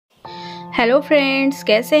Hello friends,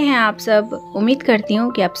 कैसे हैं आप सब। उम्मीद करती हूँ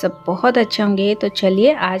कि आप सब बहुत अच्छे होंगे। तो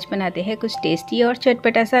चलिए आज बनाते हैं कुछ टेस्टी और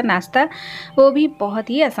चटपटा सा नाश्ता, वो भी बहुत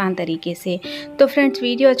ही आसान तरीके से। तो फ्रेंड्स,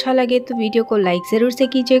 वीडियो अच्छा लगे तो वीडियो को लाइक ज़रूर से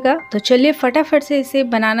कीजिएगा। तो चलिए फटाफट से इसे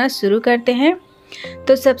बनाना शुरू करते हैं।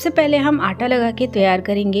 तो सबसे पहले हम आटा लगा के तैयार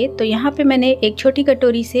करेंगे। तो यहाँ पे मैंने एक छोटी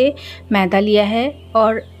कटोरी से मैदा लिया है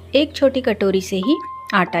और एक छोटी कटोरी से ही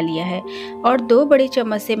आटा लिया है और 2 बड़े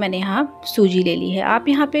चम्मच से मैंने यहाँ सूजी ले ली है। आप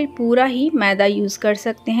यहाँ पे पूरा ही मैदा यूज़ कर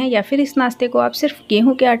सकते हैं या फिर इस नाश्ते को आप सिर्फ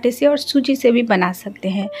गेहूं के आटे से और सूजी से भी बना सकते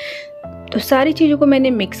हैं। तो सारी चीज़ों को मैंने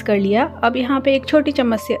मिक्स कर लिया। अब यहाँ पे एक छोटी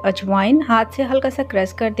चम्मच से अजवाइन हाथ से हल्का सा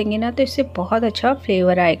क्रश कर देंगे ना, तो इससे बहुत अच्छा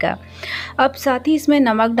फ्लेवर आएगा। अब साथ ही इसमें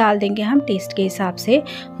नमक डाल देंगे हम टेस्ट के हिसाब से।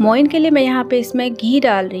 मोइन के लिए मैं यहाँ पे इसमें घी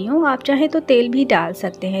डाल रही हूँ, आप चाहे तो तेल भी डाल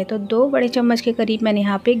सकते हैं। तो 2 बड़े चम्मच के करीब मैंने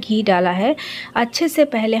यहाँ पे घी डाला है। अच्छे से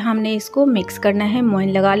पहले हमने इसको मिक्स करना है, मोइन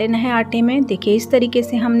लगा लेना है आटे में। देखिए इस तरीके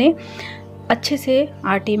से हमने अच्छे से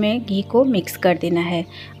आटे में घी को मिक्स कर देना है।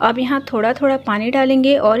 अब यहाँ थोड़ा थोड़ा पानी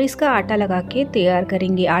डालेंगे और इसका आटा लगा के तैयार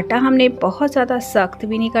करेंगे। आटा हमने बहुत ज़्यादा सख्त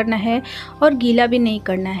भी नहीं करना है और गीला भी नहीं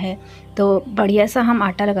करना है। तो बढ़िया सा हम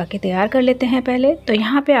आटा लगा के तैयार कर लेते हैं पहले। तो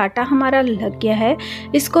यहाँ पे आटा हमारा लग गया है,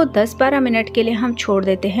 इसको 10-12 मिनट के लिए हम छोड़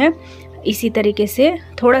देते हैं। इसी तरीके से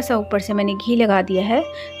थोड़ा सा ऊपर से मैंने घी लगा दिया है।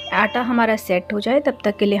 आटा हमारा सेट हो जाए तब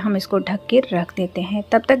तक के लिए हम इसको ढक के रख देते हैं।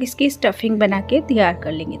 तब तक इसकी स्टफिंग बना के तैयार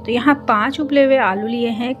कर लेंगे। तो यहाँ 5 उबले हुए आलू लिए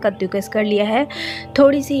हैं, कद्दूकस कर लिया है।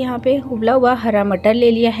 थोड़ी सी यहाँ पे उबला हुआ हरा मटर ले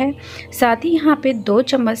लिया है। साथ ही यहाँ पे 2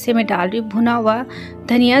 चम्मच से मैं डाल रही हूँ भुना हुआ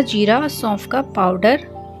धनिया, जीरा, सौंफ का पाउडर।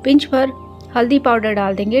 पिंच भर हल्दी पाउडर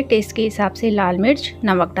डाल देंगे टेस्ट के हिसाब से। लाल मिर्च,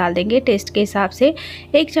 नमक डाल देंगे टेस्ट के हिसाब से।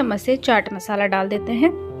 1 चम्मच से चाट मसाला डाल देते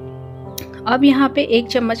हैं। अब यहाँ पे 1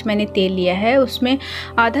 चम्मच मैंने तेल लिया है, उसमें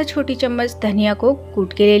आधा छोटी चम्मच धनिया को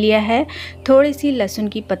कूट के ले लिया है। थोड़ी सी लहसुन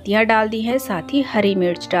की पत्तियाँ डाल दी है, साथ ही हरी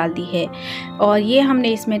मिर्च डाल दी है और ये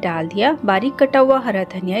हमने इसमें डाल दिया। बारीक कटा हुआ हरा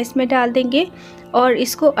धनिया इसमें डाल देंगे और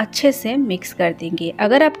इसको अच्छे से मिक्स कर देंगे।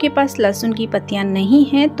 अगर आपके पास लहसुन की पत्तियाँ नहीं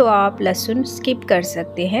हैं तो आप लहसुन स्किप कर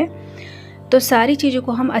सकते हैं। तो सारी चीज़ों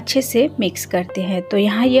को हम अच्छे से मिक्स करते हैं। तो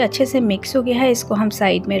यहाँ ये अच्छे से मिक्स हो गया है, इसको हम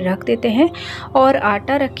साइड में रख देते हैं। और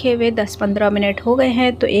आटा रखे हुए 10-15 मिनट हो गए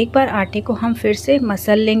हैं। तो एक बार आटे को हम फिर से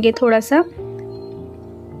मसल लेंगे थोड़ा सा।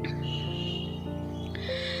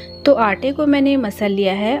 तो आटे को मैंने मसल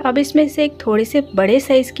लिया है। अब इसमें से एक थोड़े से बड़े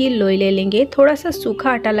साइज़ की लोई ले लेंगे, थोड़ा सा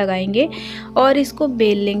सूखा आटा लगाएंगे और इसको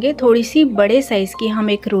बेल लेंगे। थोड़ी सी बड़े साइज़ की हम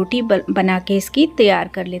एक रोटी बना के इसकी तैयार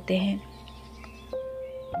कर लेते हैं।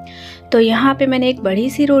 तो यहाँ पे मैंने एक बड़ी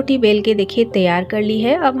सी रोटी बेल के देखिए तैयार कर ली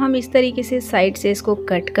है। अब हम इस तरीके से साइड से इसको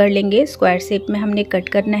कट कर लेंगे। स्क्वायर शेप में हमने कट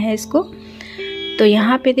करना है इसको। तो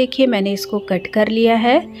यहाँ पे देखिए मैंने इसको कट कर लिया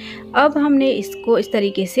है। अब हमने इसको इस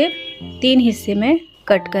तरीके से 3 हिस्से में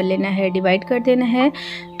कट कर लेना है, डिवाइड कर देना है।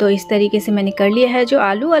 तो इस तरीके से मैंने कर लिया है। जो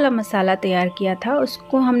आलू वाला मसाला तैयार किया था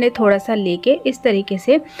उसको हमने थोड़ा सा लेके इस तरीके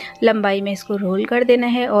से लंबाई में इसको रोल कर देना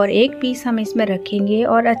है और एक पीस हम इसमें रखेंगे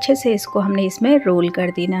और अच्छे से इसको हमने इसमें रोल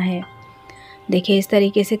कर देना है। देखिए इस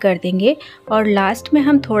तरीके से कर देंगे और लास्ट में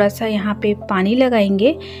हम थोड़ा सा यहाँ पे पानी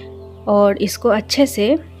लगाएंगे और इसको अच्छे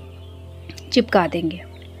से चिपका देंगे।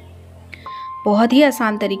 बहुत ही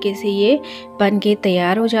आसान तरीके से ये बन के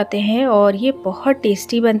तैयार हो जाते हैं और ये बहुत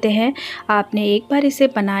टेस्टी बनते हैं। आपने एक बार इसे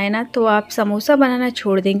बनाया ना तो आप समोसा बनाना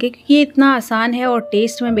छोड़ देंगे, क्योंकि ये इतना आसान है और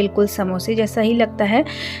टेस्ट में बिल्कुल समोसे जैसा ही लगता है।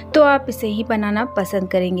 तो आप इसे ही बनाना पसंद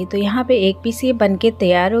करेंगे। तो यहाँ पे एक पीस ये बन के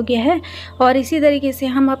तैयार हो गया है और इसी तरीके से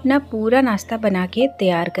हम अपना पूरा नाश्ता बना के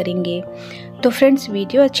तैयार करेंगे। तो फ्रेंड्स,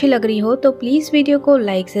 वीडियो अच्छी लग रही हो तो प्लीज़ वीडियो को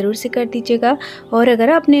लाइक ज़रूर से कर दीजिएगा और अगर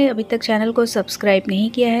आपने अभी तक चैनल को सब्सक्राइब नहीं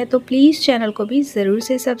किया है तो प्लीज़ चैनल को भी ज़रूर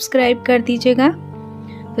से सब्सक्राइब कर दीजिएगा।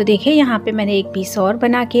 तो देखिए यहाँ पे मैंने एक पीस और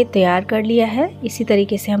बना के तैयार कर लिया है। इसी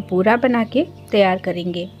तरीके से हम पूरा बना के तैयार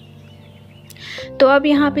करेंगे। तो अब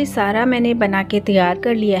यहाँ पे सारा मैंने बना के तैयार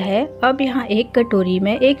कर लिया है। अब यहाँ एक कटोरी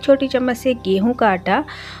में 1 छोटी चम्मच से गेहूं का आटा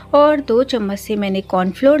और 2 चम्मच से मैंने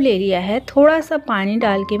कॉर्नफ्लोर ले लिया है। थोड़ा सा पानी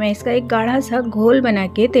डाल के मैं इसका एक गाढ़ा सा घोल बना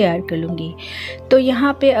के तैयार कर लूँगी। तो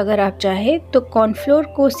यहाँ पे अगर आप चाहे तो कॉर्नफ्लोर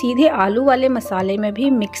को सीधे आलू वाले मसाले में भी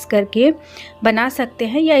मिक्स करके बना सकते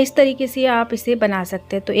हैं या इस तरीके से आप इसे बना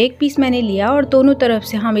सकते हैं। तो एक पीस मैंने लिया और दोनों तरफ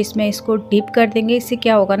से हम इसमें इसको डिप कर देंगे। इससे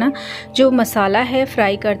क्या होगा ना, जो मसाला है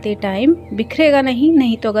फ्राई करते टाइम बिखरेगा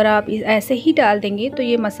नहीं तो अगर आप ऐसे ही डाल देंगे तो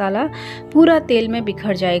ये मसाला पूरा तेल में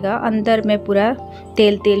बिखर जाएगा, अंदर में पूरा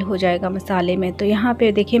तेल तेल हो जाएगा मसाले में। तो यहाँ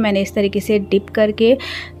पे देखिए मैंने इस तरीके से डिप करके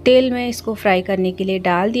तेल में इसको फ्राई करने के लिए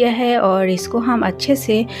डाल दिया है और इसको हम अच्छे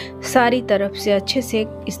से सारी तरफ से अच्छे से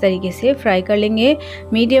इस तरीके से फ्राई कर लेंगे।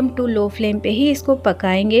 मीडियम टू लो फ्लेम पे ही इसको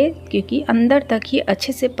पकाएंगे, क्योंकि अंदर तक ही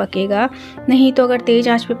अच्छे से पकेगा। नहीं तो अगर तेज़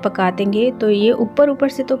आंच पे पका देंगे तो ये ऊपर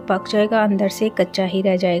से तो पक जाएगा, अंदर से कच्चा ही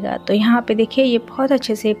रह जाएगा। तो यहाँ पे देखिए ये बहुत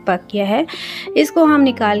अच्छे से पक गया है। इसको हम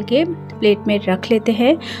निकाल के प्लेट में रख लेते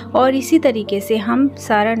हैं और इसी तरीके से हम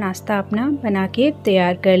सारा नाश्ता अपना बना के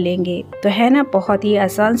तैयार कर लेंगे। तो है ना बहुत ही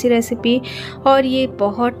आसान सी रेसिपी और ये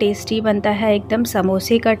बहुत टेस्टी बनता है। एकदम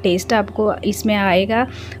समोसे का टेस्ट आपको इसमें आएगा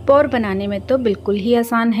और बनाने में तो बिल्कुल ही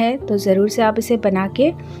आसान है। तो ज़रूर से आप इसे बना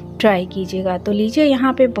के ट्राई कीजिएगा। तो लीजिए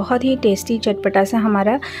यहाँ पे बहुत ही टेस्टी चटपटा सा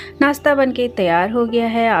हमारा नाश्ता बनके तैयार हो गया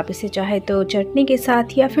है। आप इसे चाहे तो चटनी के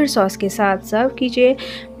साथ या फिर सॉस के साथ सर्व कीजिए,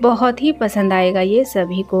 बहुत ही पसंद आएगा ये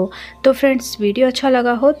सभी को। तो फ्रेंड्स वीडियो अच्छा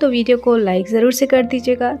लगा हो तो वीडियो को लाइक ज़रूर से कर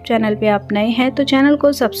दीजिएगा। चैनल पे आप नए हैं तो चैनल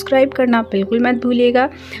को सब्सक्राइब करना बिल्कुल मत भूलिएगा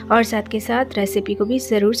और साथ के साथ रेसिपी को भी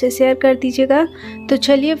ज़रूर से शेयर कर दीजिएगा। तो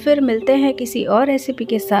चलिए फिर मिलते हैं किसी और रेसिपी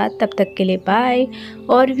के साथ, तब तक के लिए बाय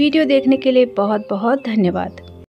और वीडियो देखने के लिए बहुत बहुत धन्यवाद।